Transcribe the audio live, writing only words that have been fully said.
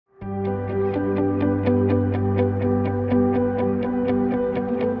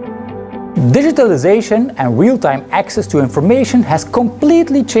Digitalization and real-time access to information has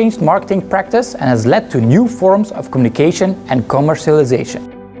completely changed marketing practice and has led to new forms of communication and commercialization.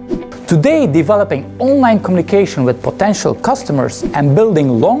 Today, developing online communication with potential customers and building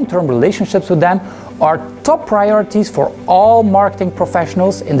long-term relationships with them are top priorities for all marketing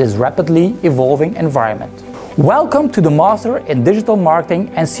professionals in this rapidly evolving environment. Welcome to the Master in Digital Marketing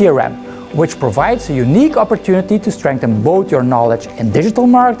and CRM, which provides a unique opportunity to strengthen both your knowledge in digital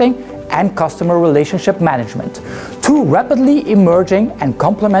marketing and customer relationship management, two rapidly emerging and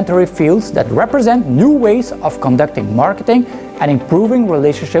complementary fields that represent new ways of conducting marketing and improving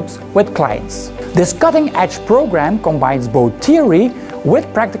relationships with clients. This cutting-edge program combines both theory with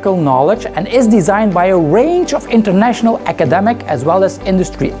practical knowledge and is designed by a range of international academic as well as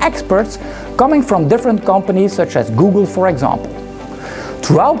industry experts coming from different companies such as Google, for example.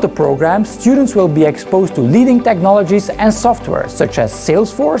 Throughout the program, students will be exposed to leading technologies and software such as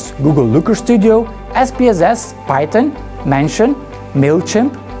Salesforce, Google Looker Studio, SPSS, Python, Mention,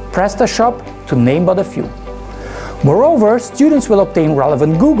 MailChimp, PrestaShop, to name but a few. Moreover, students will obtain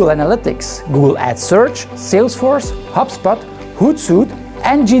relevant Google Analytics, Google Ad Search, Salesforce, HubSpot, Hootsuite,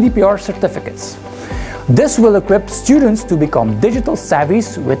 and GDPR certificates. This will equip students to become digital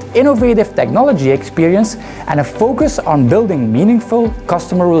savvies with innovative technology experience and a focus on building meaningful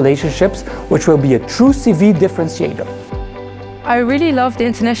customer relationships, which will be a true CV differentiator. I really love the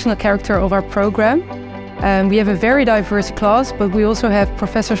international character of our program. We have a very diverse class, but we also have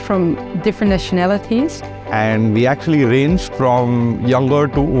professors from different nationalities. And we actually range from younger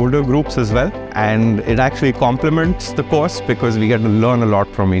to older groups as well. And it actually complements the course because we get to learn a lot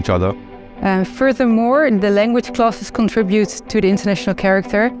from each other. Furthermore, the language classes contribute to the international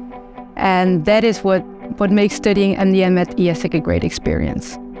character, and that is what makes studying MDM at IÉSEG a great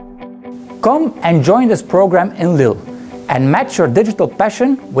experience. Come and join this program in Lille and match your digital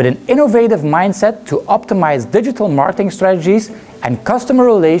passion with an innovative mindset to optimize digital marketing strategies and customer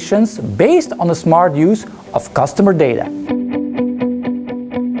relations based on the smart use of customer data.